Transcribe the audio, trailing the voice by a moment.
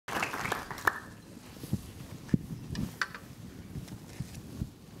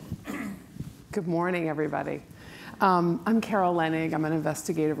Good morning, everybody. I'm Carol Lenig. I'm an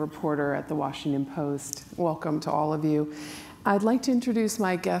investigative reporter at the Washington Post. Welcome to all of you. I'd like to introduce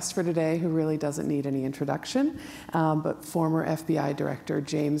my guest for today, who really doesn't need any introduction, but former FBI Director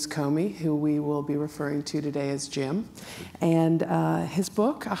James Comey, who we will be referring to today as Jim. And his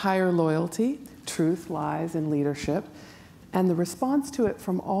book, A Higher Loyalty, Truth, Lies, and Leadership, and the response to it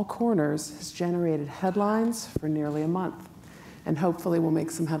from all corners has generated headlines for nearly a month. And hopefully we'll make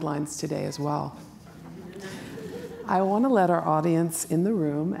some headlines today as well. I want to let our audience in the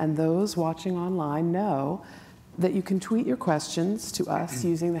room and those watching online know that you can tweet your questions to us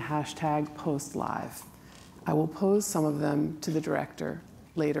using the hashtag #PostLive. I will pose some of them to the director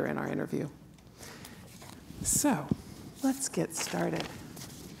later in our interview. So, let's get started.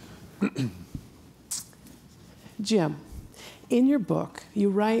 Jim, in your book,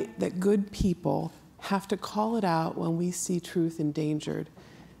 you write that good people have to call it out when we see truth endangered,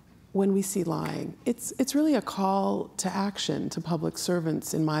 when we see lying. It's really a call to action to public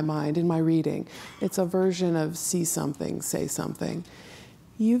servants in my mind, in my reading. It's a version of see something, say something.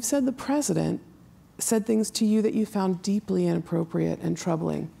 You've said the president said things to you that you found deeply inappropriate and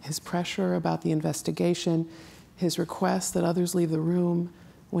troubling. His pressure about the investigation, his request that others leave the room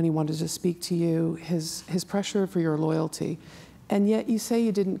when he wanted to speak to you, his pressure for your loyalty. And yet you say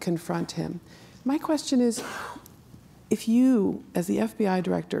you didn't confront him. My question is, if you, as the FBI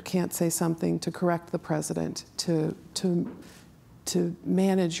director, can't say something to correct the president, to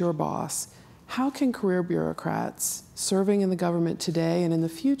manage your boss, how can career bureaucrats serving in the government today and in the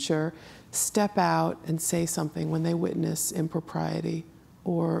future step out and say something when they witness impropriety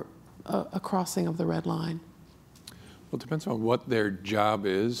or a crossing of the red line? Well, it depends on what their job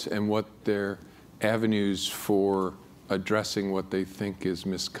is and what their avenues for addressing what they think is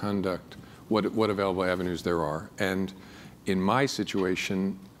misconduct, what available avenues there are. And in my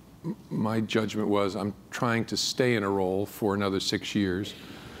situation, my judgment was I'm trying to stay in a role for another 6 years,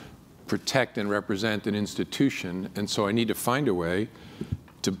 protect and represent an institution, and so I need to find a way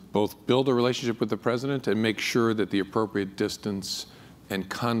to both build a relationship with the president and make sure that the appropriate distance and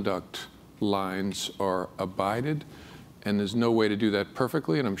conduct lines are abided. And there's no way to do that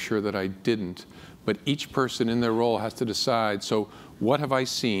perfectly, and I'm sure that I didn't. But each person in their role has to decide, so what have I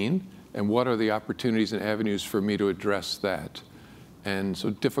seen, and what are the opportunities and avenues for me to address that? And so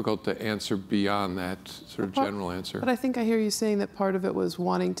difficult to answer beyond that sort of general answer. But I think I hear you saying that part of it was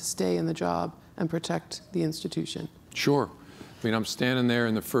wanting to stay in the job and protect the institution. Sure. I mean, I'm standing there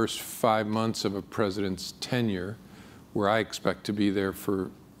in the first 5 months of a president's tenure, where I expect to be there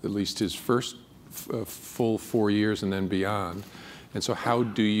for at least his first full 4 years and then beyond. And so how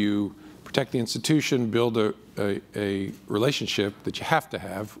do you protect the institution, build a relationship that you have to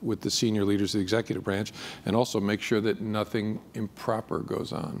have with the senior leaders of the executive branch, and also make sure that nothing improper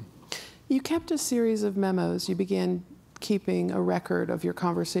goes on? You kept a series of memos. You began keeping a record of your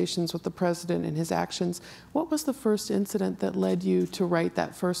conversations with the president and his actions. What was the first incident that led you to write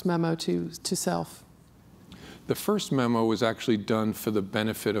that first memo to self? The first memo was actually done for the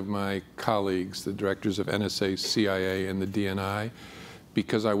benefit of my colleagues, the directors of NSA, CIA, and the DNI,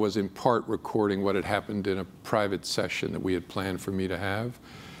 because I was in part recording what had happened in a private session that we had planned for me to have.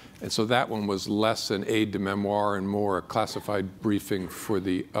 And so that one was less an aide de memoire and more a classified briefing for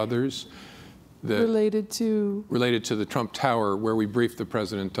the others. Related to? Related to the Trump Tower, where we briefed the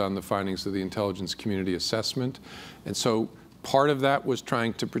president on the findings of the intelligence community assessment. And so part of that was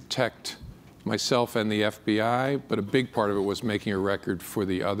trying to protect myself and the FBI, but a big part of it was making a record for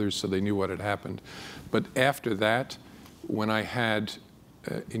the others so they knew what had happened. But after that, when I had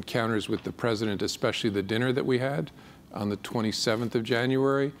encounters with the president, especially the dinner that we had on the 27th of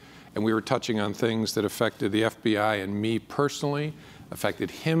January, and we were touching on things that affected the FBI and me personally, affected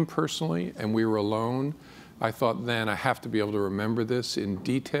him personally, and we were alone, I thought then I have to be able to remember this in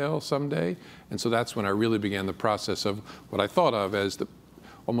detail someday. And so that's when I really began the process of what I thought of as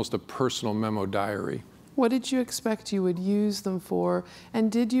almost a personal memo diary. What did you expect you would use them for?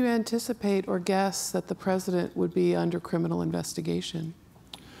 And did you anticipate or guess that the president would be under criminal investigation?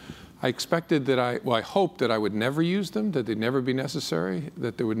 I expected that I hoped that I would never use them, that they'd never be necessary,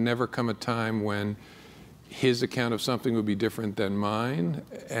 that there would never come a time when his account of something would be different than mine,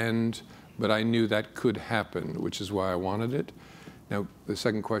 but I knew that could happen, which is why I wanted it. Now, the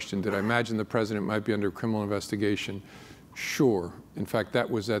second question, did I imagine the president might be under criminal investigation? Sure. In fact, that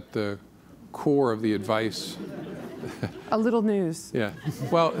was at the core of the advice. A little news. Yeah.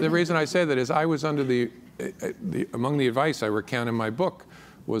 Well, the reason I say that is I was under among the advice I recount in my book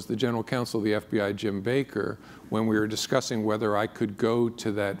was the general counsel of the FBI, Jim Baker, when we were discussing whether I could go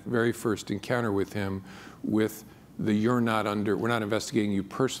to that very first encounter with him with we're not investigating you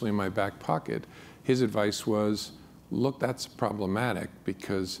personally in my back pocket. His advice was, look, that's problematic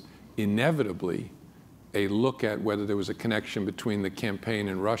because inevitably a look at whether there was a connection between the campaign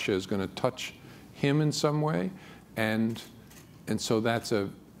and Russia is going to touch him in some way. And so that's a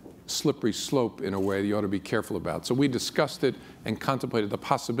slippery slope in a way that you ought to be careful about. So we discussed it and contemplated the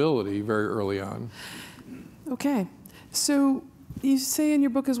possibility very early on. Okay. So you say in your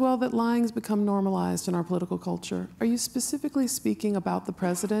book as well that lying has become normalized in our political culture. Are you specifically speaking about the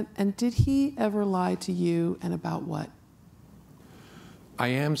president? And did he ever lie to you, and about what? I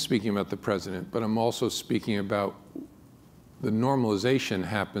am speaking about the president, but I'm also speaking about the normalization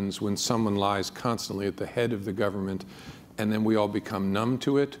happens when someone lies constantly at the head of the government, and then we all become numb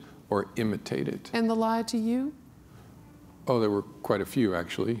to it or imitate it. And the lie to you? Oh, there were quite a few,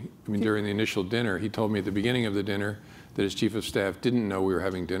 actually. I mean, during the initial dinner, he told me at the beginning of the dinner that his chief of staff didn't know we were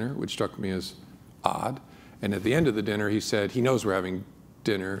having dinner, which struck me as odd. And at the end of the dinner, he said he knows we're having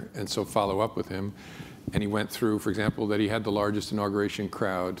dinner, and so follow up with him. And he went through, for example, that he had the largest inauguration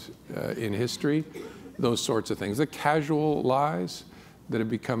crowd in history, those sorts of things. The casual lies that have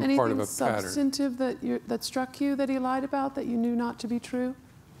become part of a pattern. Anything substantive that struck you that he lied about that you knew not to be true?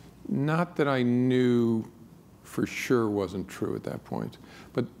 Not that I knew for sure wasn't true at that point.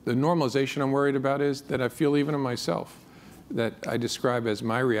 But the normalization I'm worried about is that I feel even in myself, that I describe as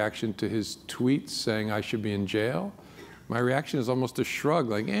my reaction to his tweets saying I should be in jail. My reaction is almost a shrug,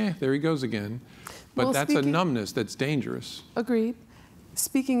 like, there he goes again. But well, that's a numbness that's dangerous. Agreed.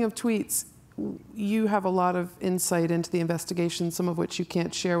 Speaking of tweets, you have a lot of insight into the investigation, some of which you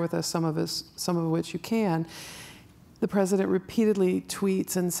can't share with us, some of which you can. The president repeatedly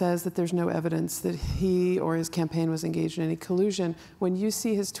tweets and says that there's no evidence that he or his campaign was engaged in any collusion. When you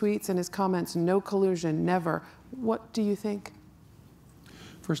see his tweets and his comments, no collusion, never, what do you think?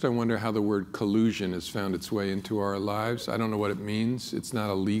 First, I wonder how the word collusion has found its way into our lives. I don't know what it means. It's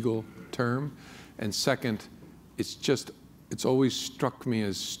not a legal term. And second, it's always struck me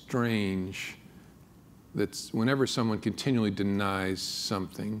as strange that whenever someone continually denies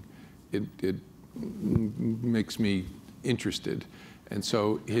something, it makes me interested. And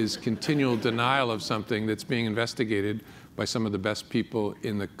so his continual denial of something that's being investigated by some of the best people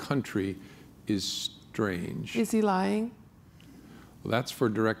in the country is strange. Is he lying? Well, that's for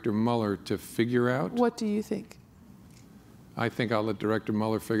Director Mueller to figure out. What do you think? I think I'll let Director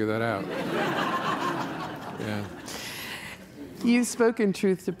Mueller figure that out. Yeah. You've spoken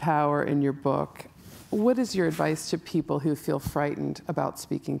truth to power in your book. What is your advice to people who feel frightened about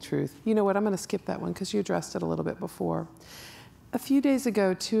speaking truth? You know what, I'm going to skip that one because you addressed it a little bit before. A few days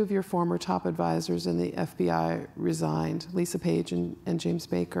ago, 2 of your former top advisors in the FBI resigned, Lisa Page and James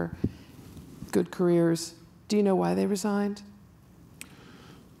Baker. Good careers. Do you know why they resigned?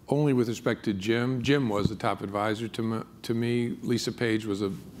 Only with respect to Jim. Jim was the top advisor to me. Lisa Page was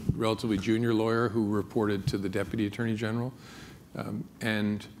a relatively junior lawyer who reported to the Deputy Attorney General.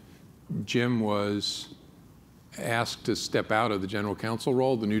 And Jim was asked to step out of the general counsel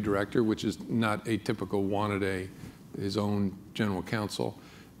role, the new director, which is not atypical, wanted his own general counsel.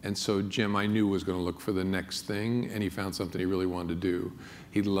 And so Jim, I knew, was going to look for the next thing, and he found something he really wanted to do.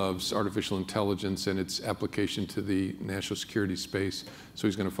 He loves artificial intelligence and its application to the national security space, so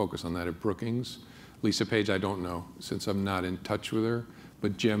he's going to focus on that at Brookings. Lisa Page, I don't know, since I'm not in touch with her,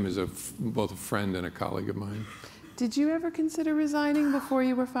 but Jim is both a friend and a colleague of mine. Did you ever consider resigning before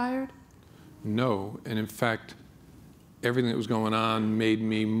you were fired? No, and in fact, everything that was going on made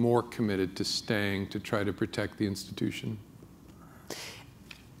me more committed to staying to try to protect the institution.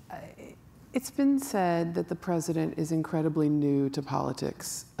 It's been said that the president is incredibly new to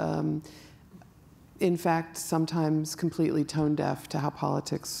politics. In fact, sometimes completely tone deaf to how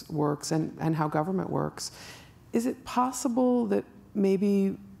politics works and how government works. Is it possible that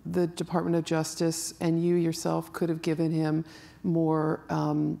maybe the Department of Justice and you yourself could have given him more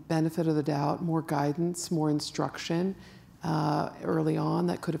benefit of the doubt, more guidance, more instruction early on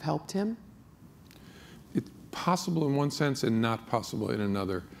that could have helped him? It's possible in one sense and not possible in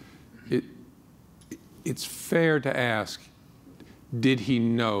another. It's fair to ask, did he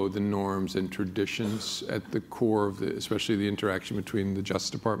know the norms and traditions at the core of especially the interaction between the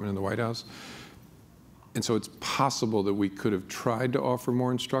Justice Department and the White House? And so it's possible that we could have tried to offer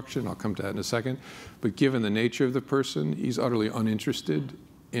more instruction. I'll come to that in a second. But given the nature of the person, he's utterly uninterested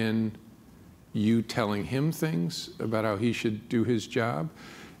in you telling him things about how he should do his job.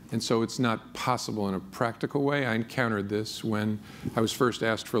 And so it's not possible in a practical way. I encountered this when I was first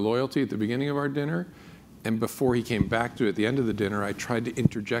asked for loyalty at the beginning of our dinner. And before he came back to it at the end of the dinner, I tried to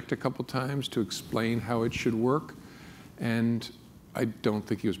interject a couple times to explain how it should work. And I don't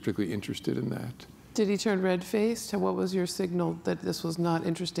think he was particularly interested in that. Did he turn red-faced? What was your signal that this was not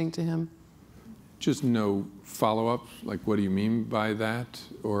interesting to him? Just no follow-up, like what do you mean by that,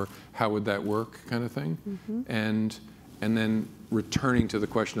 or how would that work, kind of thing. And then returning to the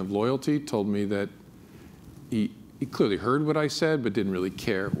question of loyalty, told me that he clearly heard what I said, but didn't really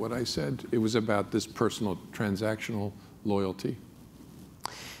care what I said. It was about this personal transactional loyalty.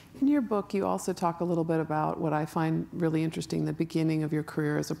 In your book, you also talk a little bit about what I find really interesting, the beginning of your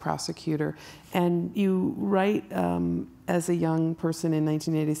career as a prosecutor. And you write as a young person in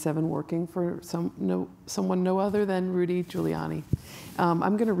 1987 working for someone no other than Rudy Giuliani.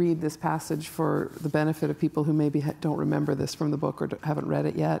 I'm going to read this passage for the benefit of people who maybe don't remember this from the book or haven't read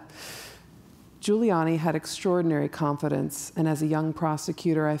it yet. Giuliani had extraordinary confidence, and as a young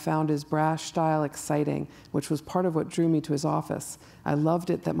prosecutor, I found his brash style exciting, which was part of what drew me to his office. I loved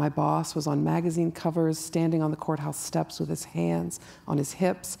it that my boss was on magazine covers, standing on the courthouse steps with his hands on his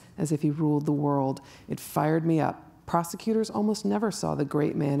hips as if he ruled the world. It fired me up. Prosecutors almost never saw the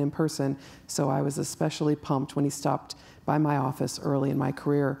great man in person, so I was especially pumped when he stopped by my office early in my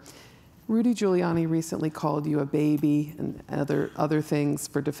career. Rudy Giuliani recently called you a baby and other things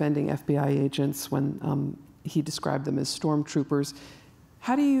for defending FBI agents when he described them as stormtroopers.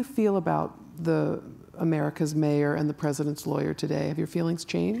 How do you feel about America's mayor and the president's lawyer today? Have your feelings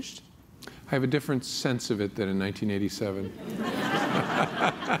changed? I have a different sense of it than in 1987.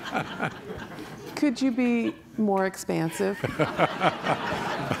 Could you be more expansive?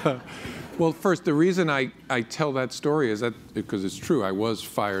 Well, first, the reason I tell that story is that because it's true. I was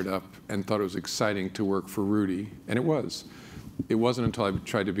fired up and thought it was exciting to work for Rudy, and it was. It wasn't until I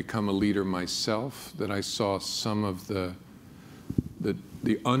tried to become a leader myself that I saw some of the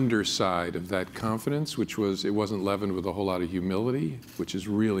underside of that confidence, which was it wasn't leavened with a whole lot of humility, which is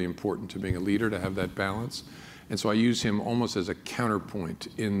really important to being a leader, to have that balance. And so I use him almost as a counterpoint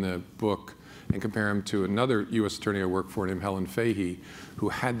in the book and compare him to another U.S. attorney I worked for named Helen Fahey, who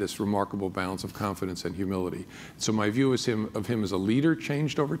had this remarkable balance of confidence and humility. So my view of him as a leader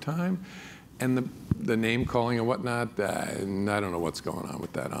changed over time, and the name calling and whatnot, and I don't know what's going on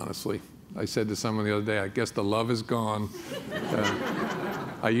with that, honestly. I said to someone the other day, I guess the love is gone.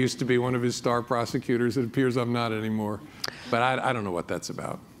 I used to be one of his star prosecutors. It appears I'm not anymore. But I don't know what that's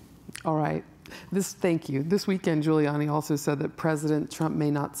about. All right. Thank you. This weekend, Giuliani also said that President Trump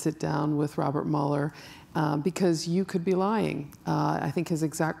may not sit down with Robert Mueller because you could be lying. I think his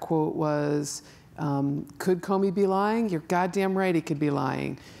exact quote was, could Comey be lying? You're goddamn right he could be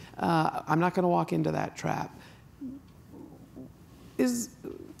lying. I'm not going to walk into that trap.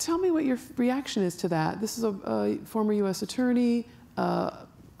 Tell me what your reaction is to that. This is a former U.S. attorney, a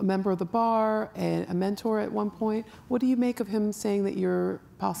member of the bar, and a mentor at one point. What do you make of him saying that you're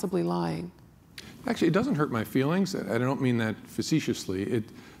possibly lying? Actually, it doesn't hurt my feelings. I don't mean that facetiously.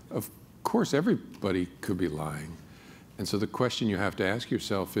 Of course, everybody could be lying. And so the question you have to ask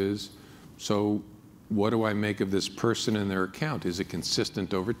yourself is, so what do I make of this person and their account? Is it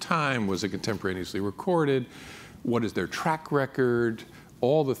consistent over time? Was it contemporaneously recorded? What is their track record?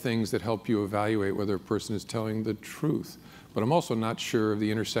 All the things that help you evaluate whether a person is telling the truth. But I'm also not sure of the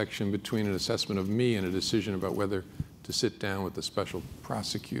intersection between an assessment of me and a decision about whether to sit down with the special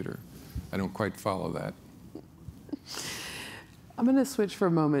prosecutor. I don't quite follow that. I'm going to switch for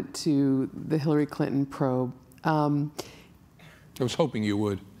a moment to the Hillary Clinton probe. I was hoping you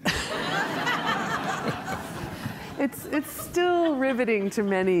would. It's still riveting to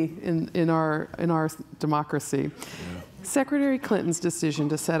many in our democracy. Yeah. Secretary Clinton's decision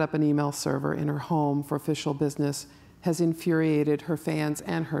to set up an email server in her home for official business has infuriated her fans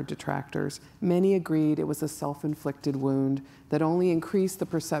and her detractors. Many agreed it was a self-inflicted wound that only increased the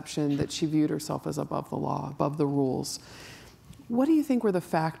perception that she viewed herself as above the law, above the rules. What do you think were the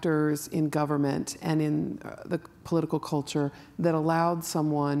factors in government and in the political culture that allowed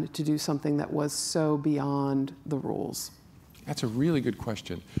someone to do something that was so beyond the rules? That's a really good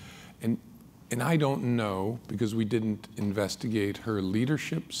question. And I don't know, because we didn't investigate her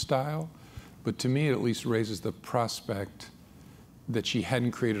leadership style, but to me it at least raises the prospect that she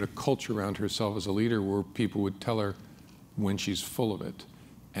hadn't created a culture around herself as a leader where people would tell her when she's full of it.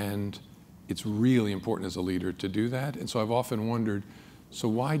 And it's really important as a leader to do that. And so I've often wondered, so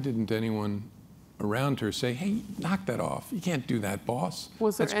why didn't anyone around her say, hey, knock that off. You can't do that, boss.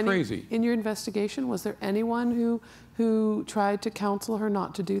 That's crazy. In your investigation, was there anyone who tried to counsel her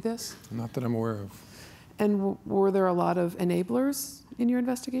not to do this? Not that I'm aware of. And were there a lot of enablers in your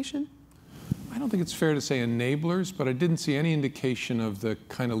investigation? I don't think it's fair to say enablers, but I didn't see any indication of the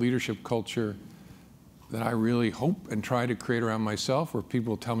kind of leadership culture that I really hope and try to create around myself, where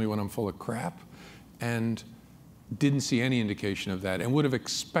people tell me when I'm full of crap. And didn't see any indication of that and would have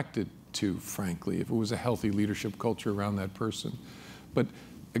expected to, frankly, if it was a healthy leadership culture around that person. But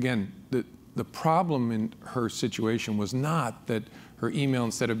again, the problem in her situation was not that her email,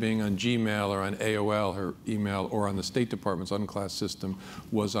 instead of being on Gmail or on AOL, her email, or on the State Department's unclassed system,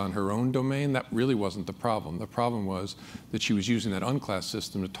 was on her own domain. That really wasn't the problem. The problem was that she was using that unclassed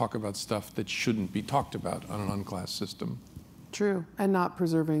system to talk about stuff that shouldn't be talked about on an unclassed system. True, and not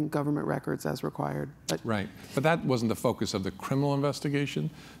preserving government records as required. But right, but that wasn't the focus of the criminal investigation.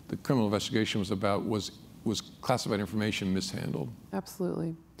 The criminal investigation was about, was classified information mishandled?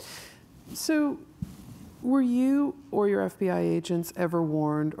 Absolutely. So, were you or your FBI agents ever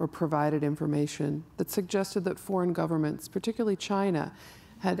warned or provided information that suggested that foreign governments, particularly China,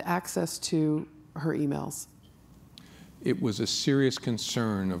 had access to her emails? It was a serious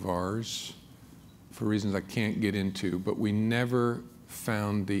concern of ours for reasons I can't get into, but we never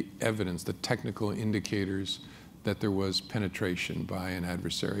found the evidence, the technical indicators that there was penetration by an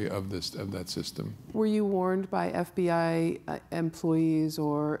adversary of that system. Were you warned by FBI employees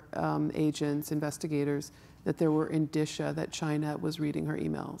or agents, investigators, that there were indicia that China was reading her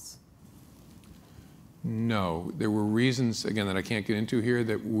emails? No. There were reasons, again, that I can't get into here,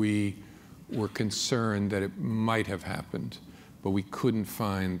 that we were concerned that it might have happened, but we couldn't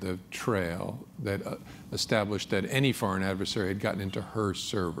find the trail that established that any foreign adversary had gotten into her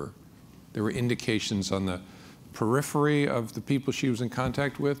server. There were indications on the periphery of the people she was in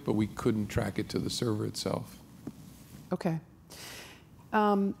contact with, but we couldn't track it to the server itself. Okay.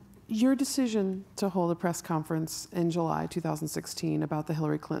 Your decision to hold a press conference in July 2016 about the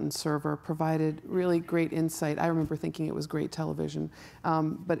Hillary Clinton server provided really great insight. I remember thinking it was great television,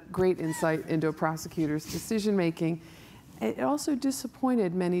 but great insight into a prosecutor's decision-making. It also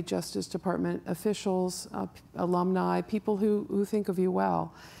disappointed many Justice Department officials, alumni, people who think of you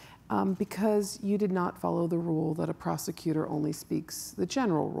well, because you did not follow the rule that a prosecutor only speaks, the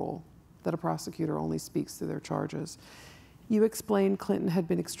general rule that a prosecutor only speaks to their charges. You explained Clinton had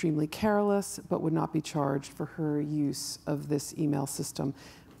been extremely careless, but would not be charged for her use of this email system.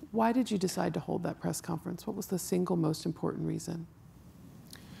 Why did you decide to hold that press conference? What was the single most important reason?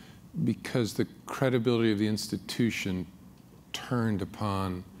 Because the credibility of the institution turned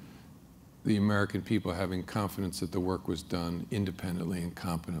upon the American people having confidence that the work was done independently and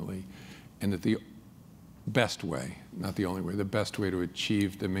competently, and that the best way, not the only way, the best way to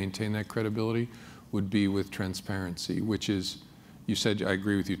achieve, to maintain that credibility would be with transparency, which is, you said, I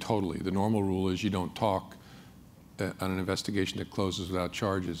agree with you totally. The normal rule is you don't talk on an investigation that closes without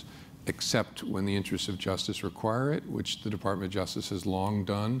charges, except when the interests of justice require it, which the Department of Justice has long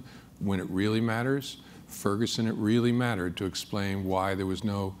done when it really matters. Ferguson, it really mattered to explain why there was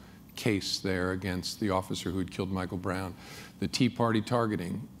no case there against the officer who had killed Michael Brown. The Tea Party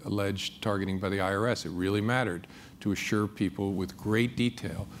targeting, alleged targeting by the IRS, it really mattered to assure people with great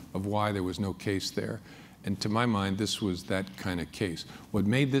detail of why there was no case there. And to my mind, this was that kind of case. What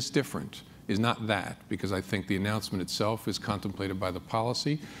made this different is not that, because I think the announcement itself is contemplated by the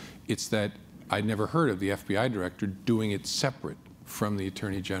policy. It's that I'd never heard of the FBI director doing it separate from the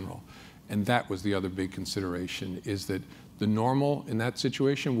Attorney General. And that was the other big consideration, is that the normal in that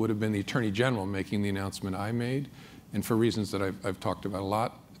situation would have been the Attorney General making the announcement I made. And for reasons that I've talked about a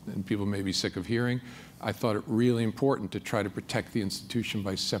lot, and people may be sick of hearing, I thought it really important to try to protect the institution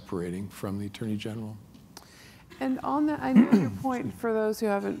by separating from the Attorney General. And on that, I know your point, for those who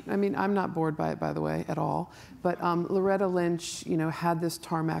haven't, I mean, I'm not bored by it, by the way, at all, but Loretta Lynch, had this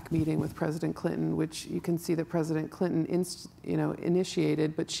tarmac meeting with President Clinton, which you can see that President Clinton,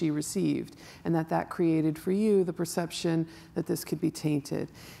 initiated, but she received, and that created for you the perception that this could be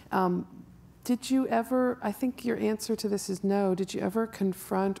tainted. Did you ever, I think your answer to this is no, did you ever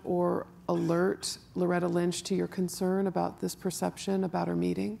confront or alert Loretta Lynch to your concern about this perception about her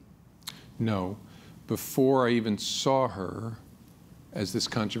meeting? No. Before I even saw her, as this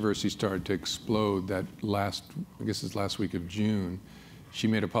controversy started to explode that last week of June, she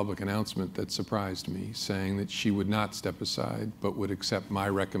made a public announcement that surprised me, saying that she would not step aside, but would accept my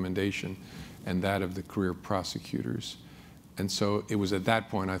recommendation and that of the career prosecutors. And so it was at that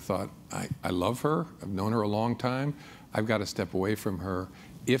point I thought, I love her, I've known her a long time, I've got to step away from her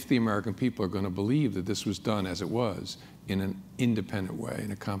if the American people are going to believe that this was done as it was, in an independent way,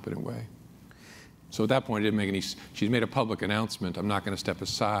 in a competent way. So at that point, it didn't make any, she's made a public announcement, I'm not going to step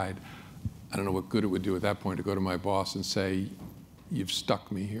aside. I don't know what good it would do at that point to go to my boss and say, you've stuck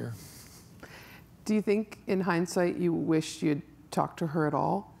me here. Do you think, in hindsight, you wish you'd talked to her at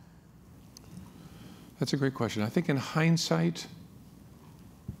all? That's a great question. I think in hindsight,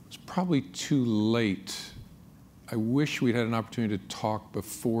 it's probably too late. I wish we'd had an opportunity to talk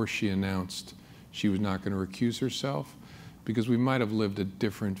before she announced she was not going to recuse herself, because we might have lived a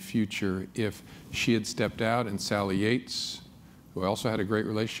different future if she had stepped out and Sally Yates, who I also had a great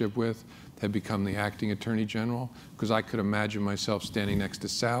relationship with, had become the acting Attorney General, because I could imagine myself standing next to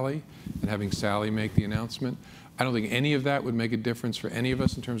Sally and having Sally make the announcement. I don't think any of that would make a difference for any of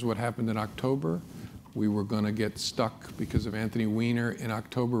us in terms of what happened in October. We were going to get stuck because of Anthony Weiner in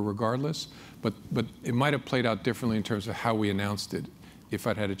October regardless, but it might have played out differently in terms of how we announced it if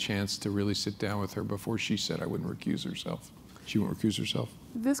I'd had a chance to really sit down with her before she said I wouldn't recuse herself. She won't recuse herself.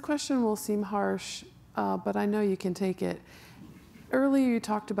 This question will seem harsh, but I know you can take it. Earlier you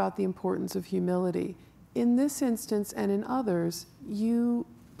talked about the importance of humility. In this instance and in others, you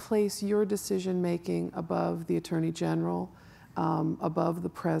place your decision-making above the Attorney General, above the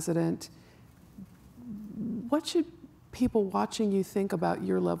President. What should people watching you think about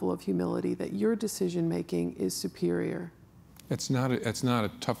your level of humility, that your decision-making is superior? It's not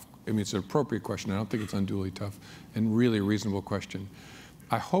a tough, I mean, it's an appropriate question. I don't think it's unduly tough and really a reasonable question.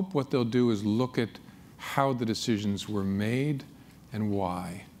 I hope what they'll do is look at how the decisions were made and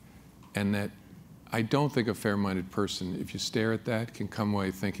why. And that I don't think a fair-minded person, if you stare at that, can come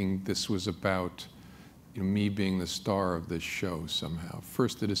away thinking this was about me being the star of this show somehow.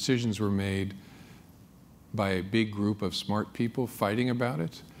 First, the decisions were made by a big group of smart people fighting about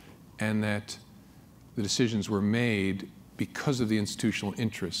it, and that the decisions were made because of the institutional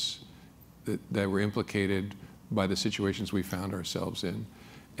interests that were implicated by the situations we found ourselves in.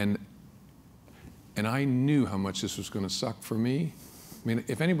 And I knew how much this was going to suck for me. I mean,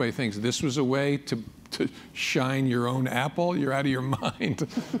 if anybody thinks this was a way to shine your own apple, you're out of your mind.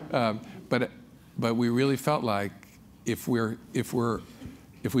 But we really felt like if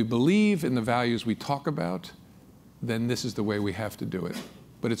we believe in the values we talk about, then this is the way we have to do it.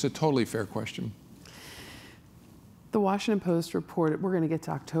 But it's a totally fair question. The Washington Post reported, we're going to get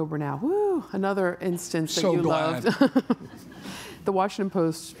to October now. Woo, another instance that so you glad. loved. The Washington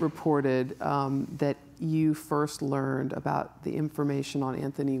Post reported that you first learned about the information on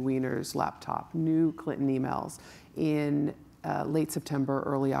Anthony Weiner's laptop, new Clinton emails, in late September,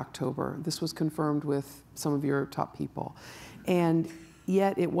 early October. This was confirmed with some of your top people. And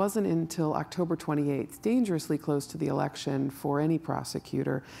yet it wasn't until October 28th, dangerously close to the election for any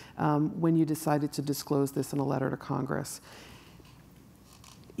prosecutor, when you decided to disclose this in a letter to Congress.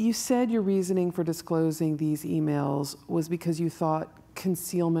 You said your reasoning for disclosing these emails was because you thought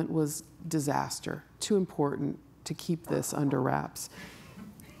concealment was disaster, too important to keep this under wraps.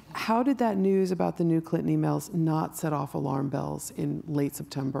 How did that news about the new Clinton emails not set off alarm bells in late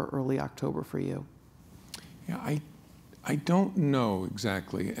September, early October for you? Yeah, I don't know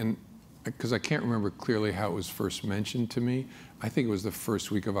exactly, and because I can't remember clearly how it was first mentioned to me. I think it was the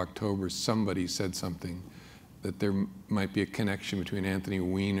first week of October, somebody said something that there might be a connection between Anthony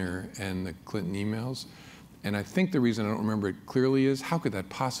Weiner and the Clinton emails. And I think the reason I don't remember it clearly is, how could that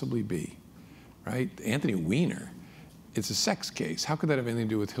possibly be, right? Anthony Weiner, it's a sex case. How could that have anything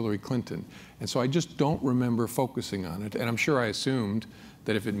to do with Hillary Clinton? And so I just don't remember focusing on it. And I'm sure I assumed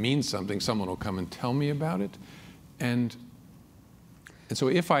that if it means something, someone will come and tell me about it. And so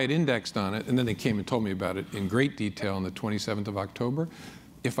if I had indexed on it, and then they came and told me about it in great detail on the 27th of October,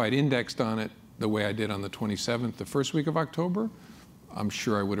 if I'd indexed on it the way I did on the 27th, the first week of October, I'm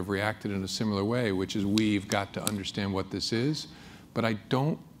sure I would have reacted in a similar way, which is, we've got to understand what this is. But I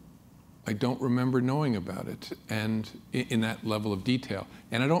don't remember knowing about it, and in that level of detail.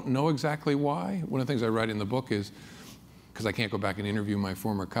 And I don't know exactly why. One of the things I write in the book is, because I can't go back and interview my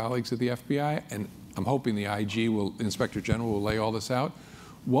former colleagues at the FBI, and I'm hoping the IG Inspector General will lay all this out.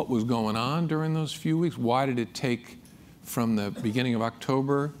 What was going on during those few weeks? Why did it take from the beginning of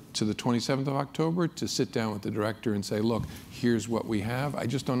October to the 27th of October to sit down with the director and say, look, here's what we have? I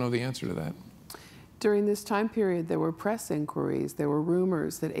just don't know the answer to that. During this time period, there were press inquiries, there were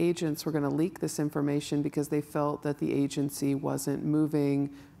rumors that agents were going to leak this information because they felt that the agency wasn't moving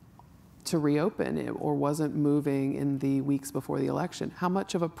to reopen it or wasn't moving in the weeks before the election. How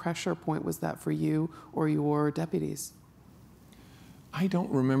much of a pressure point was that for you or your deputies? I don't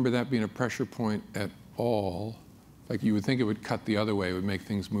remember that being a pressure point at all. Like, you would think it would cut the other way, it would make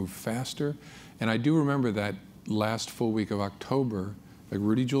things move faster. And I do remember that last full week of October, like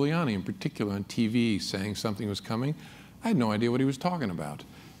Rudy Giuliani in particular on TV saying something was coming. I had no idea what he was talking about.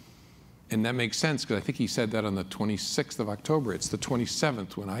 And that makes sense, because I think he said that on the 26th of October. It's the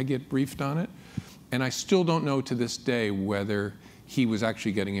 27th when I get briefed on it. And I still don't know to this day whether he was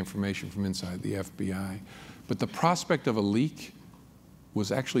actually getting information from inside the FBI. But the prospect of a leak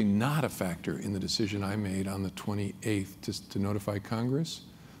was actually not a factor in the decision I made on the 28th to notify Congress.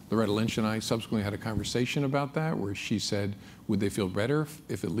 Loretta Lynch and I subsequently had a conversation about that where she said, would they feel better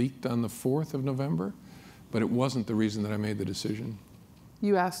if it leaked on the 4th of November? But it wasn't the reason that I made the decision.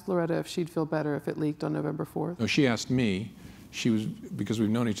 You asked Loretta if she'd feel better if it leaked on November 4th? No, she asked me. She was, because we've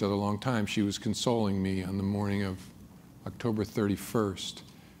known each other a long time, she was consoling me on the morning of October 31st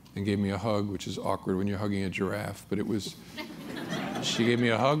and gave me a hug, which is awkward when you're hugging a giraffe, but it was, she gave me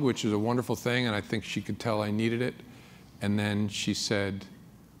a hug, which is a wonderful thing, and I think she could tell I needed it. And then she said,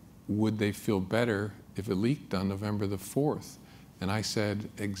 would they feel better if it leaked on November the 4th? And I said,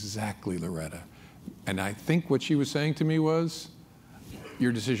 exactly, Loretta. And I think what she was saying to me was,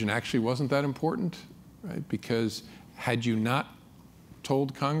 your decision actually wasn't that important, right? Because had you not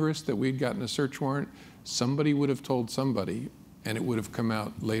told Congress that we'd gotten a search warrant, somebody would have told somebody, and it would have come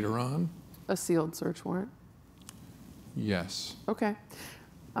out later on. A sealed search warrant? Yes. Okay.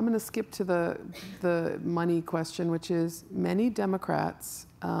 I'm going to skip to the money question, which is many Democrats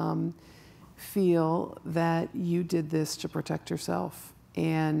feel that you did this to protect yourself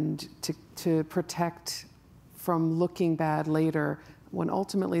and to protect from looking bad later, when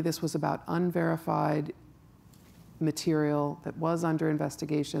ultimately this was about unverified material that was under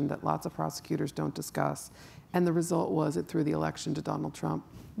investigation that lots of prosecutors don't discuss, and the result was it threw the election to Donald Trump.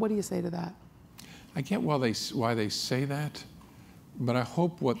 What do you say to that? I get why they say that, but I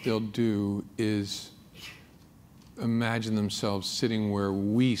hope what they'll do is imagine themselves sitting where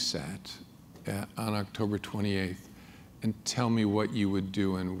we sat on October 28th and tell me what you would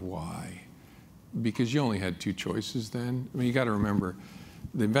do and why. Because you only had two choices then. I mean, you got to remember,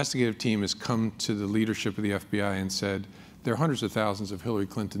 the investigative team has come to the leadership of the FBI and said, there are hundreds of thousands of Hillary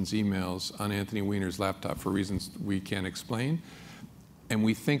Clinton's emails on Anthony Weiner's laptop for reasons we can't explain. And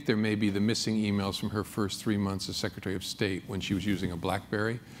we think there may be the missing emails from her first 3 months as Secretary of State when she was using a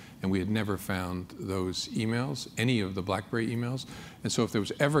BlackBerry. And we had never found those emails, any of the BlackBerry emails. And so if there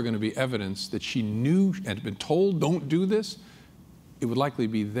was ever going to be evidence that she knew and had been told, don't do this, it would likely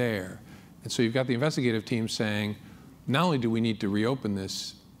be there. And so you've got the investigative team saying, not only do we need to reopen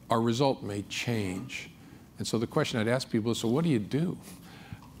this, our result may change. And so the question I'd ask people is, so what do you do?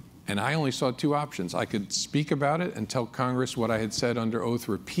 And I only saw two options. I could speak about it and tell Congress what I had said under oath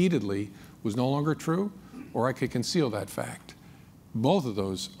repeatedly was no longer true, or I could conceal that fact. Both of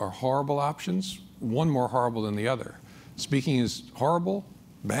those are horrible options, one more horrible than the other. Speaking is horrible,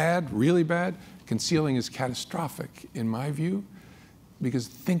 bad, really bad. Concealing is catastrophic, in my view, because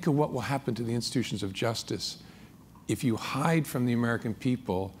think of what will happen to the institutions of justice if you hide from the American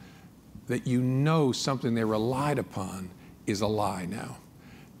people that you know something they relied upon is a lie now,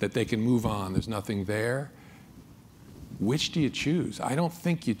 that they can move on, there's nothing there. Which do you choose? I don't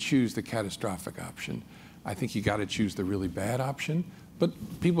think you choose the catastrophic option. I think you got to choose the really bad option. But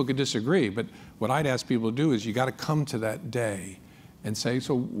people could disagree. But what I'd ask people to do is you got to come to that day and say,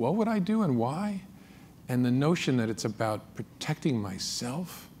 so what would I do and why? And the notion that it's about protecting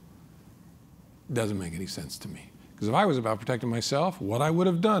myself doesn't make any sense to me. Because if I was about protecting myself, what I would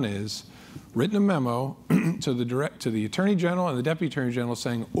have done is written a memo to the Attorney General and the Deputy Attorney General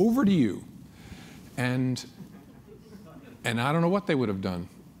saying, over to you. And I don't know what they would have done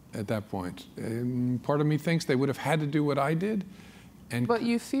at that point. And part of me thinks they would have had to do what I did. But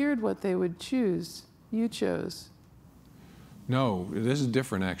you feared what they would choose. You chose. No, this is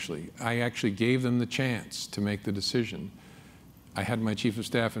different, actually. I actually gave them the chance to make the decision. I had my chief of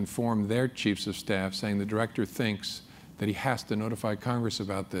staff inform their chiefs of staff saying the director thinks that he has to notify Congress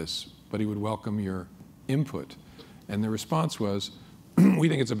about this, but he would welcome your input. And the response was, we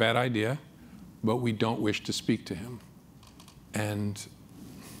think it's a bad idea, but we don't wish to speak to him. And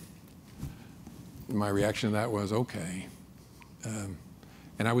my reaction to that was, okay.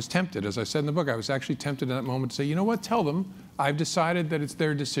 And I was tempted, as I said in the book, I was actually tempted in that moment to say, you know what, tell them I've decided that it's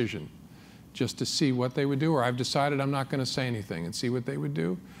their decision, just to see what they would do, or I've decided I'm not going to say anything and see what they would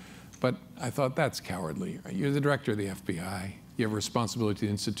do. But I thought, that's cowardly. You're the director of the FBI. You have a responsibility to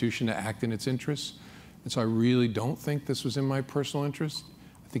the institution to act in its interests. And so I really don't think this was in my personal interest.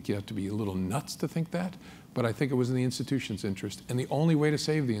 I think you have to be a little nuts to think that. But I think it was in the institution's interest. And the only way to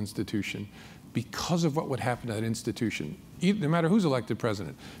save the institution, because of what would happen to that institution, no matter who's elected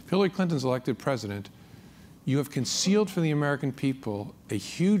president, if Hillary Clinton's elected president, you have concealed from the American people a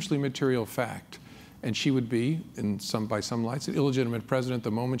hugely material fact. And she would be, by some lights, an illegitimate president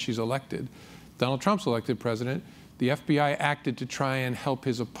the moment she's elected. Donald Trump's elected president. The FBI acted to try and help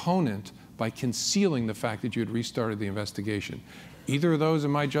his opponent by concealing the fact that you had restarted the investigation. Either of those,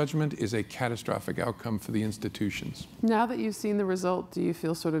 in my judgment, is a catastrophic outcome for the institutions. Now that you've seen the result, do you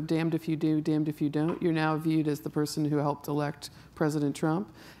feel sort of damned if you do, damned if you don't? You're now viewed as the person who helped elect President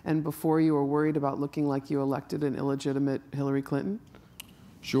Trump, and before you were worried about looking like you elected an illegitimate Hillary Clinton?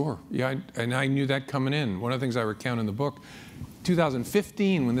 Sure. Yeah, and I knew that coming in. One of the things I recount in the book,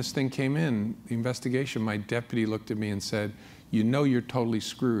 2015, when this thing came in, the investigation, my deputy looked at me and said, "You know you're totally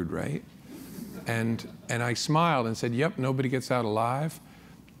screwed, right?" And I smiled and said, "Yep, nobody gets out alive."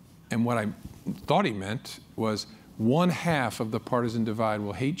 And what I thought he meant was, one half of the partisan divide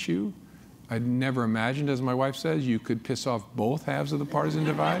will hate you. I'd never imagined, as my wife says, you could piss off both halves of the partisan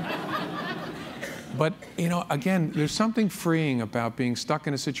divide. But, you know, again, there's something freeing about being stuck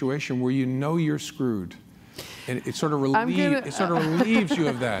in a situation where you know you're screwed. And it sort of relieves you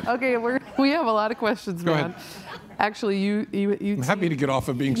of that. Okay, we have a lot of questions, Go man. ahead. Actually, you I'm happy to get off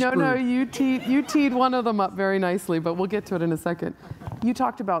of being screwed. No, you teed one of them up very nicely, but we'll get to it in a second. You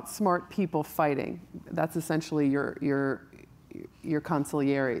talked about smart people fighting. That's essentially your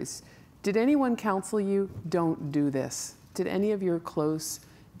consiglieres. Did anyone counsel you, don't do this? Did any of your close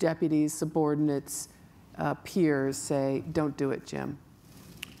deputies, subordinates, peers say, don't do it, Jim?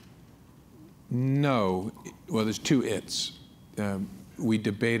 No. Well, there's two it's. We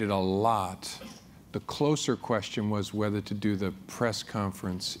debated a lot. The closer question was whether to do the press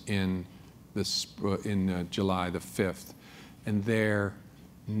conference in July the 5th. And there,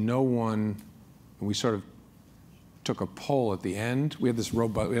 no one, we sort of took a poll at the end. We had this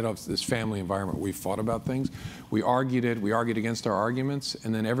this family environment where we fought about things. We argued against our arguments,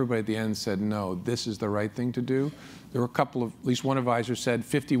 and then everybody at the end said, no, this is the right thing to do. There were a couple of, at least one advisor said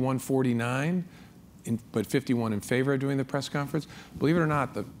 51-49, but 51 in favor of doing the press conference. Believe it or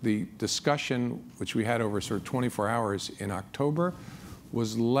not, the discussion, which we had over sort of 24 hours in October,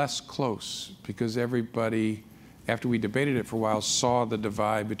 was less close because everybody, after we debated it for a while, saw the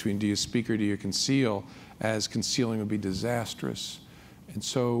divide between do you speak or do you conceal, as concealing would be disastrous. And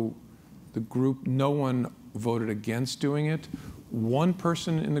so the group, no one voted against doing it. One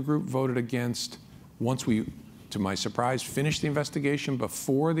person in the group voted against once we, to my surprise, finished the investigation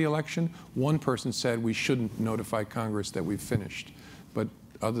before the election. One person said we shouldn't notify Congress that we've finished. But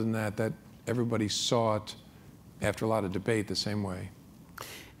other than that, everybody saw it after a lot of debate the same way.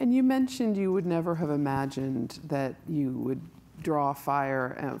 And you mentioned you would never have imagined that you would draw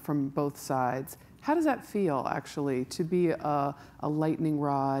fire from both sides. How does that feel, actually, to be a lightning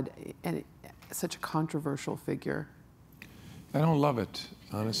rod and such a controversial figure? I don't love it,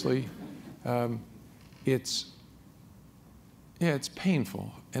 honestly. It's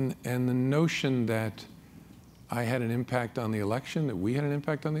painful. And the notion that I had an impact on the election, that we had an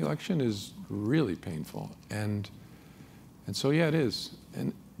impact on the election, is really painful. And so, yeah, it is.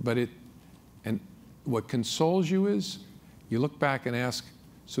 But what consoles you is you look back and ask,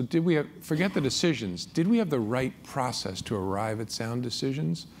 so did we have, forget the decisions, did we have the right process to arrive at sound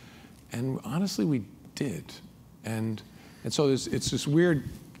decisions? And honestly, we did. And so it's this weird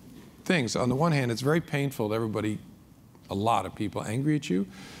thing. So on the one hand, it's very painful to everybody, a lot of people angry at you.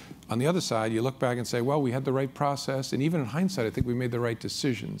 On the other side, you look back and say, well, we had the right process. And even in hindsight, I think we made the right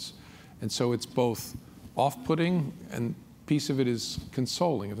decisions. And so it's both off-putting and piece of it is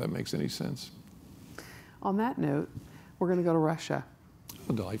consoling, if that makes any sense. On that note, we're going to go to Russia.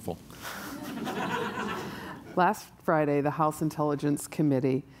 Oh, delightful. Last Friday, the House Intelligence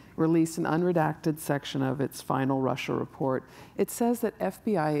Committee released an unredacted section of its final Russia report. It says that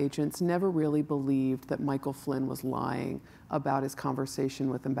FBI agents never really believed that Michael Flynn was lying about his conversation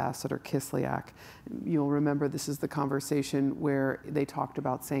with Ambassador Kislyak. You'll remember this is the conversation where they talked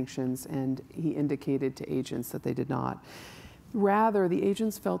about sanctions and he indicated to agents that they did not. Rather, the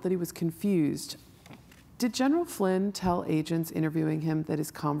agents felt that he was confused. Did General Flynn tell agents interviewing him that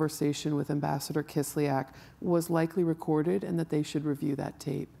his conversation with Ambassador Kislyak was likely recorded and that they should review that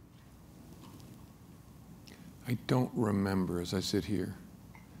tape? I don't remember as I sit here.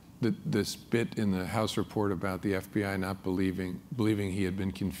 This bit in the House report about the FBI not believing he had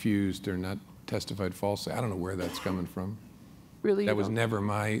been confused or not testified falsely, I don't know where that's coming from. Really? That was never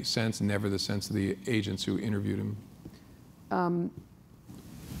my sense, never the sense of the agents who interviewed him.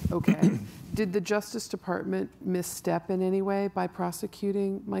 Okay. Did the Justice Department misstep in any way by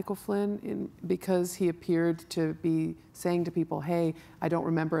prosecuting Michael Flynn because he appeared to be saying to people, hey, I don't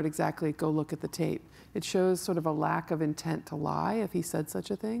remember it exactly, go look at the tape? It shows sort of a lack of intent to lie if he said such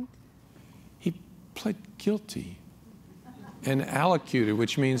a thing? He pled guilty and allocuted,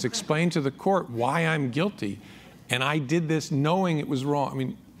 which means explain to the court why I'm guilty. And I did this knowing it was wrong. I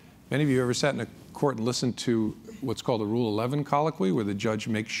mean, many of you ever sat in a court and listened to what's called a Rule 11 colloquy, where the judge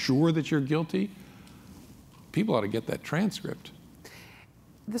makes sure that you're guilty? People ought to get that transcript.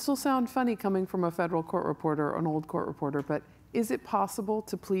 This will sound funny coming from a federal court reporter, an old court reporter, but is it possible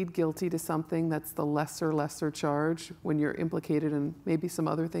to plead guilty to something that's the lesser charge when you're implicated in maybe some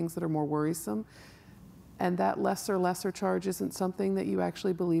other things that are more worrisome? and that lesser charge isn't something that you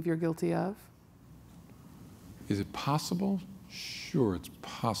actually believe you're guilty of? Is it possible? Sure, it's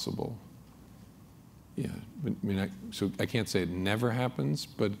possible. Yeah, but, I mean, so I can't say it never happens,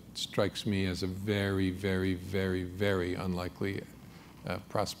 but it strikes me as a very, very, very, very unlikely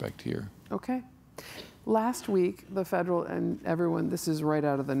prospect here. Okay. Last week, the federal, and everyone, this is right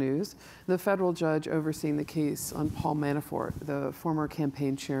out of the news, the federal judge overseeing the case on Paul Manafort, the former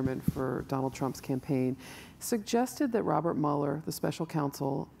campaign chairman for Donald Trump's campaign, suggested that Robert Mueller, the special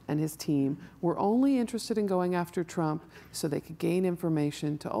counsel, and his team were only interested in going after Trump so they could gain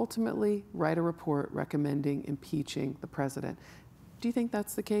information to ultimately write a report recommending impeaching the president. Do you think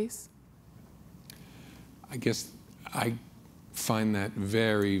that's the case? I guess I find that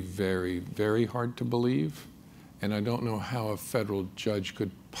very, very, very hard to believe, and I don't know how a federal judge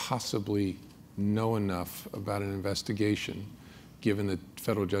could possibly know enough about an investigation, given that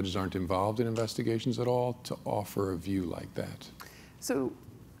federal judges aren't involved in investigations at all, to offer a view like that. So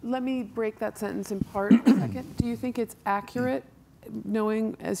let me break that sentence in part a second. Do you think it's accurate,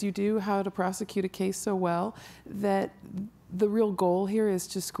 knowing as you do how to prosecute a case so well, that the real goal here is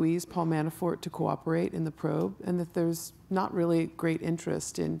to squeeze Paul Manafort to cooperate in the probe, and that there's not really great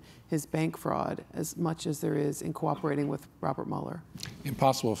interest in his bank fraud as much as there is in cooperating with Robert Mueller?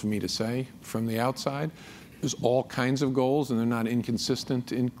 Impossible for me to say from the outside. There's all kinds of goals, and they're not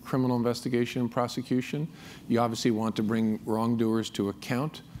inconsistent in criminal investigation and prosecution. You obviously want to bring wrongdoers to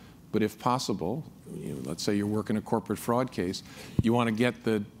account, but if possible, let's say you're working a corporate fraud case, you want to get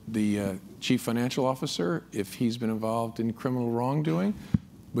the chief financial officer if he's been involved in criminal wrongdoing,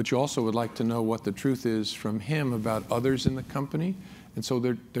 but you also would like to know what the truth is from him about others in the company. And so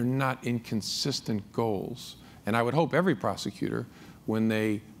they're not inconsistent goals. And I would hope every prosecutor, when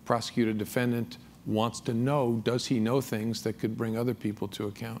they prosecute a defendant, wants to know, does he know things that could bring other people to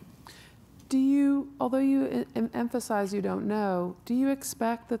account? Do you, although you emphasize you don't know, do you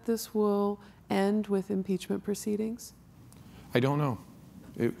expect that this will end with impeachment proceedings? I don't know.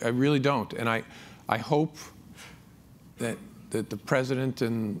 I really don't. And I hope that the president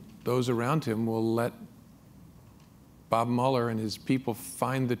and those around him will let Bob Mueller and his people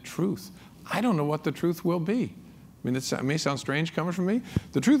find the truth. I don't know what the truth will be. I mean, it may sound strange coming from me.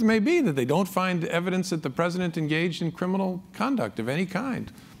 The truth may be that they don't find evidence that the president engaged in criminal conduct of any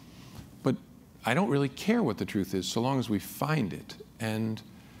kind. But I don't really care what the truth is so long as we find it. And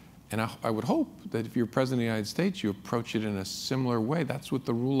I would hope that if you're president of the United States, you approach it in a similar way. That's what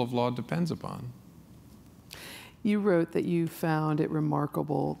the rule of law depends upon. You wrote that you found it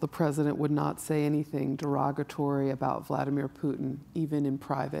remarkable the president would not say anything derogatory about Vladimir Putin, even in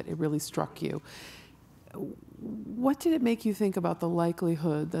private. It really struck you. What did it make you think about the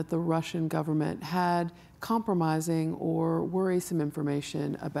likelihood that the Russian government had compromising or worrisome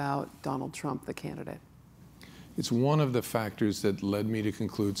information about Donald Trump, the candidate? It's one of the factors that led me to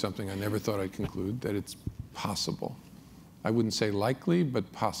conclude something I never thought I'd conclude, that it's possible. I wouldn't say likely,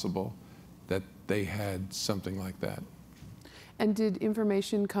 but possible that they had something like that. And did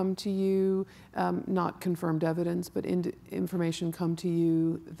information come to you, not confirmed evidence, but information come to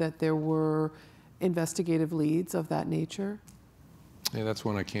you that there were investigative leads of that nature? Yeah, that's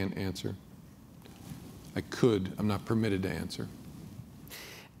one I can't answer. I could, I'm not permitted to answer.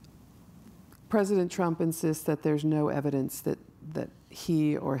 President Trump insists that there's no evidence that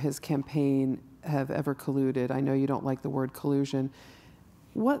he or his campaign have ever colluded. I know you don't like the word collusion.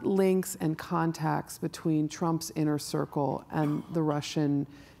 What links and contacts between Trump's inner circle and the Russian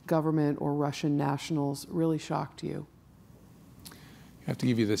government or Russian nationals really shocked you? I have to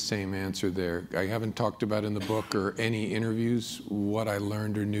give you the same answer there. I haven't talked about in the book or any interviews what I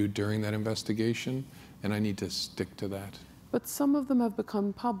learned or knew during that investigation, and I need to stick to that. But some of them have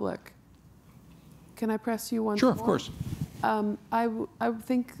become public. Can I press you once more? Sure, of course. I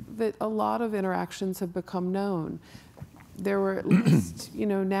think that a lot of interactions have become known. There were at least,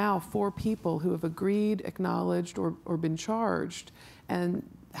 now 4 people who have agreed, acknowledged, or been charged and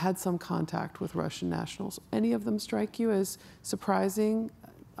had some contact with Russian nationals. Any of them strike you as surprising,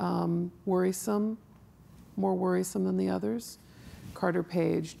 worrisome, more worrisome than the others? Carter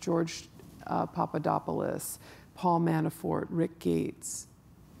Page, George Papadopoulos, Paul Manafort, Rick Gates.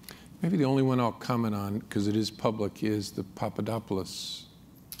 Maybe the only one I'll comment on, because it is public, is the Papadopoulos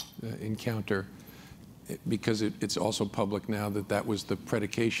encounter, because it's also public now that was the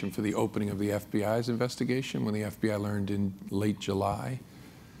predication for the opening of the FBI's investigation, when the FBI learned in late July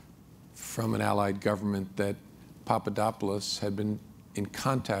from an allied government that Papadopoulos had been in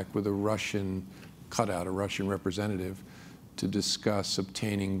contact with a Russian cutout, a Russian representative, to discuss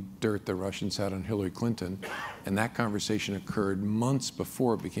obtaining dirt the Russians had on Hillary Clinton. And that conversation occurred months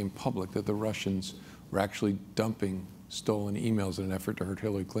before it became public that the Russians were actually dumping stolen emails in an effort to hurt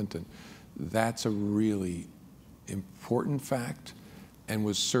Hillary Clinton. That's a really important fact, and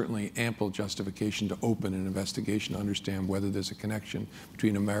was certainly ample justification to open an investigation to understand whether there's a connection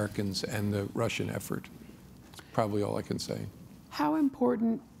between Americans and the Russian effort. That's probably all I can say. How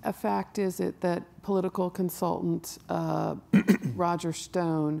important a fact is it that political consultant Roger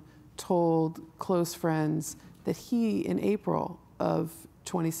Stone told close friends that he, in April of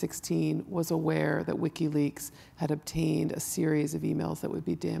 2016, was aware that WikiLeaks had obtained a series of emails that would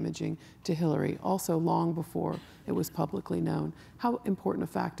be damaging to Hillary, also long before it was publicly known? How important a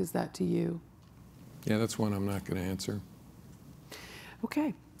fact is that to you? Yeah, that's one I'm not going to answer.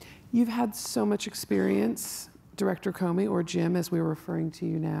 Okay. You've had so much experience, Director Comey, or Jim, as we're referring to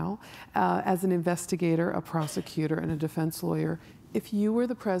you now, as an investigator, a prosecutor, and a defense lawyer. If you were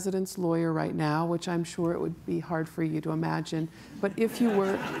the president's lawyer right now, which I'm sure it would be hard for you to imagine, but if you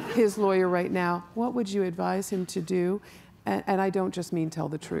were his lawyer right now, what would you advise him to do? And I don't just mean tell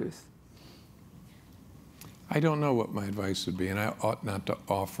the truth. I don't know what my advice would be, and I ought not to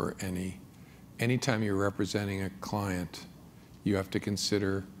offer any. Anytime you're representing a client, you have to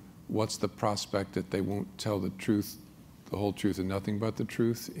consider what's the prospect that they won't tell the truth, the whole truth, and nothing but the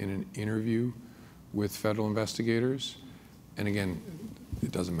truth in an interview with federal investigators. And again,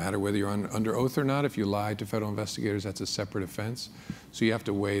 it doesn't matter whether you're under oath or not. If you lie to federal investigators, that's a separate offense. So you have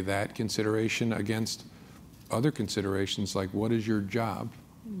to weigh that consideration against other considerations, like what is your job?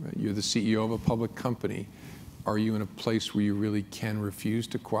 Right? You're the CEO of a public company. Are you in a place where you really can refuse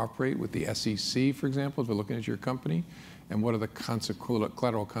to cooperate with the SEC, for example, if they're looking at your company? And what are the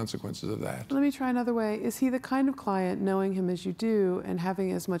collateral consequences of that? Let me try another way. Is he the kind of client, knowing him as you do and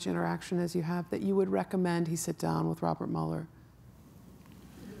having as much interaction as you have, that you would recommend he sit down with Robert Mueller?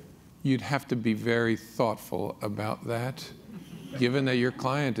 You'd have to be very thoughtful about that, given that your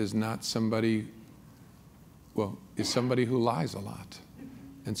client is not somebody, well, is somebody who lies a lot.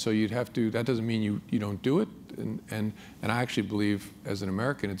 And so you'd have to, that doesn't mean you don't do it. And I actually believe, as an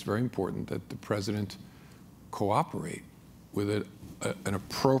American, it's very important that the president cooperate with an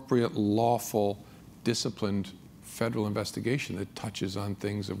appropriate, lawful, disciplined federal investigation that touches on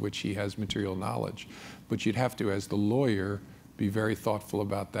things of which he has material knowledge. But you'd have to, as the lawyer, be very thoughtful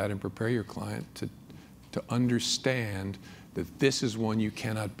about that and prepare your client to understand that this is one you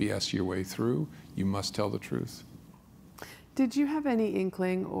cannot BS your way through. You must tell the truth. Did you have any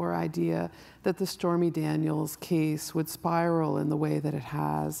inkling or idea that the Stormy Daniels case would spiral in the way that it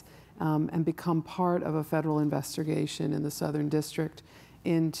has and become part of a federal investigation in the Southern District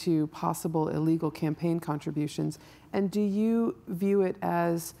into possible illegal campaign contributions? And do you view it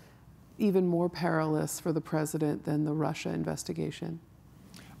as even more perilous for the president than the Russia investigation?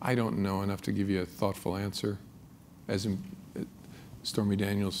 I don't know enough to give you a thoughtful answer. As in, Stormy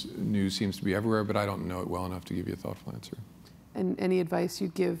Daniels news seems to be everywhere, but I don't know it well enough to give you a thoughtful answer. And any advice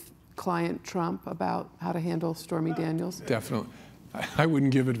you'd give client Trump about how to handle Stormy Daniels? Definitely. I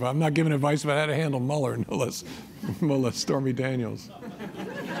wouldn't give advice. I'm not giving advice about how to handle Mueller, no less Stormy Daniels.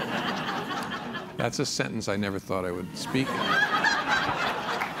 That's a sentence I never thought I would speak.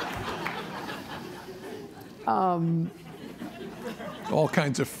 All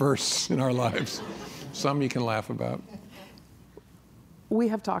kinds of firsts in our lives. Some you can laugh about. We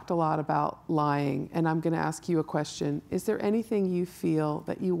have talked a lot about lying, and I'm going to ask you a question. Is there anything you feel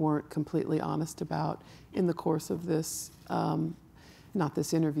that you weren't completely honest about in the course of this, not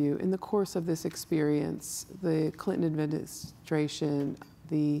this interview, in the course of this experience, the Clinton administration,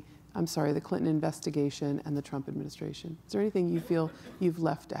 the Clinton investigation and the Trump administration? Is there anything you feel you've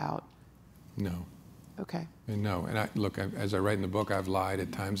left out? No. Okay. And no. And look, as I write in the book, I've lied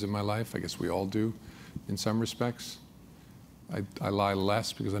at times in my life. I guess we all do in some respects. I lie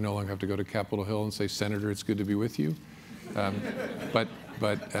less because I no longer have to go to Capitol Hill and say, Senator, it's good to be with you. But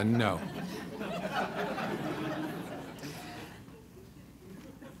no.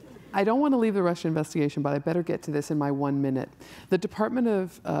 I don't want to leave the Russia investigation, but I better get to this in my 1 minute. The Department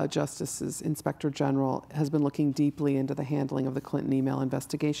of Justice's Inspector General has been looking deeply into the handling of the Clinton email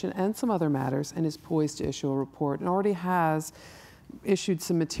investigation and some other matters, and is poised to issue a report, and already has issued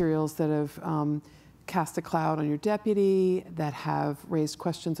some materials that have cast a cloud on your deputy, that have raised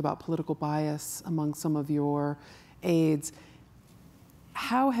questions about political bias among some of your aides.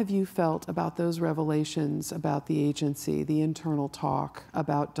 How have you felt about those revelations about the agency, the internal talk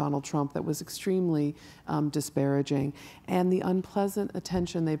about Donald Trump that was extremely disparaging, and the unpleasant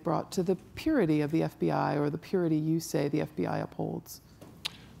attention they brought to the purity of the FBI, or the purity you say the FBI upholds?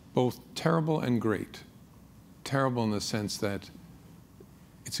 Both terrible and great. Terrible in the sense that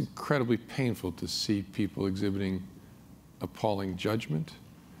it's incredibly painful to see people exhibiting appalling judgment,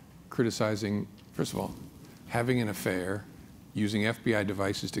 criticizing First of all, having an affair, using FBI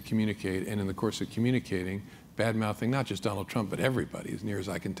devices to communicate, and in the course of communicating, bad-mouthing not just Donald Trump, but everybody, as near as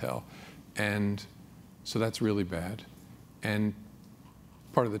I can tell. And so that's really bad. And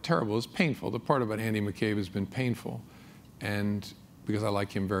part of the terrible is painful. The part about Andy McCabe has been painful, and because I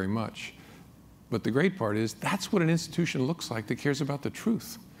like him very much. But the great part is that's what an institution looks like that cares about the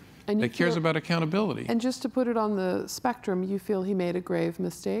truth, that cares about accountability. And just to put it on the spectrum, you feel he made a grave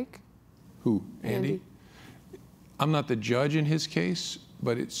mistake? Who? Andy? I'm not the judge in his case,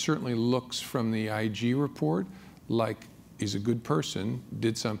 but it certainly looks from the IG report like he's a good person,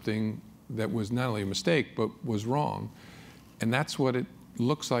 did something that was not only a mistake, but was wrong. And that's what it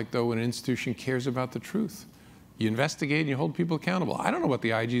looks like, though, when an institution cares about the truth. You investigate and you hold people accountable. I don't know what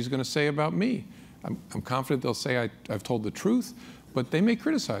the IG is going to say about me. I'm confident they'll say I've told the truth, but they may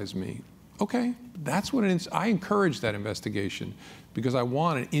criticize me. Okay, that's what I encourage that investigation because I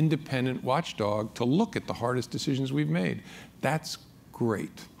want an independent watchdog to look at the hardest decisions we've made. That's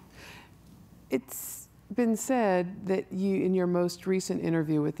great. It's been said that you, in your most recent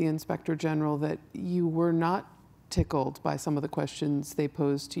interview with the Inspector General, that you were not tickled by some of the questions they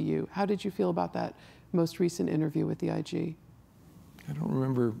posed to you. How did you feel about that most recent interview with the IG? I don't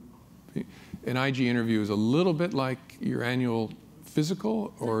remember. An IG interview is a little bit like your annual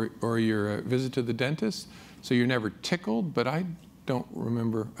physical or your visit to the dentist, so you're never tickled, but I don't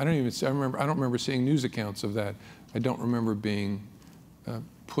remember. I don't remember seeing news accounts of that. I don't remember being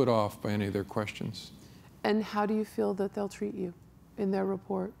put off by any of their questions. And how do you feel that they'll treat you in their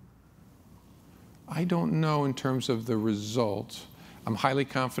report? I don't know in terms of the results. I'm highly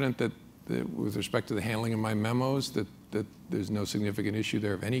confident that with respect to the handling of my memos, that there's no significant issue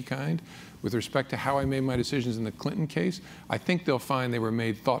there of any kind. With respect to how I made my decisions in the Clinton case, I think they'll find they were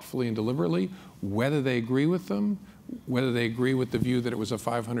made thoughtfully and deliberately. Whether they agree with them, whether they agree with the view that it was a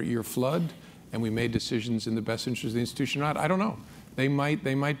 500-year flood and we made decisions in the best interest of the institution or not, I don't know. They might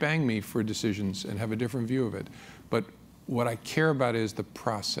bang me for decisions and have a different view of it. But what I care about is the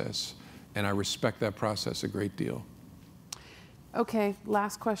process, and I respect that process a great deal. Okay,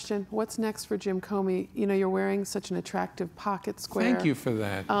 last question. What's next for Jim Comey? You know, you're wearing such an attractive pocket square. Thank you for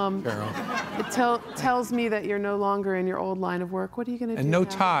that, Carol. It tells me that you're no longer in your old line of work. What are you going to do And no now?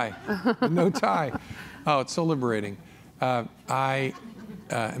 tie. No tie. Oh, it's so liberating. I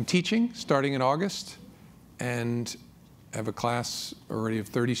am teaching starting in August, and I have a class already of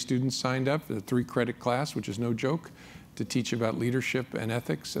 30 students signed up, a 3-credit class, which is no joke, to teach about leadership and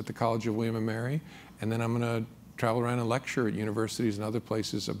ethics at the College of William & Mary. And then I'm going to travel around and lecture at universities and other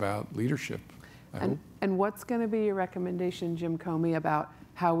places about leadership, I hope. And what's going to be your recommendation, Jim Comey, about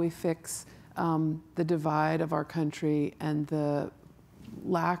how we fix the divide of our country and the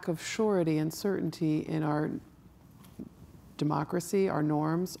lack of surety and certainty in our democracy, our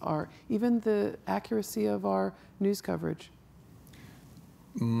norms, even the accuracy of our news coverage?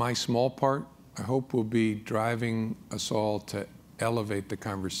 My small part, I hope, will be driving us all to elevate the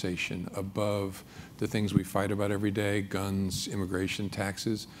conversation above the things we fight about every day, guns, immigration,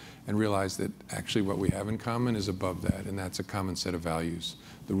 taxes, and realize that actually what we have in common is above that, and that's a common set of values: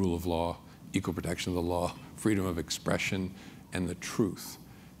 the rule of law, equal protection of the law, freedom of expression, and the truth.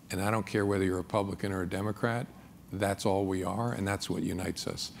 And I don't care whether you're a Republican or a Democrat, that's all we are, and that's what unites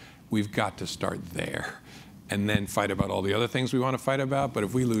us. We've got to start there and then fight about all the other things we want to fight about. But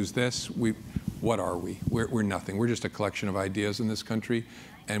if we lose this, what are we? We're nothing. We're just a collection of ideas in this country,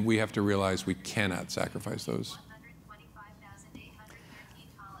 and we have to realize we cannot sacrifice those.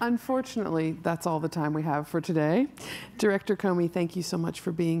 Unfortunately, that's all the time we have for today. Director Comey, thank you so much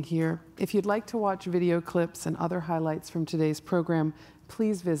for being here. If you'd like to watch video clips and other highlights from today's program,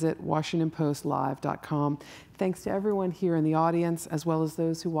 please visit WashingtonPostLive.com. Thanks to everyone here in the audience, as well as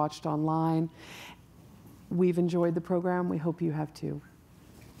those who watched online. We've enjoyed the program. We hope you have too.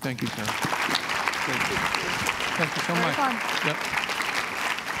 Thank you, Carol. Thank you. Thank you so much. Fun. Yep.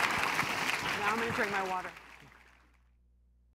 Now I'm going to drink my water.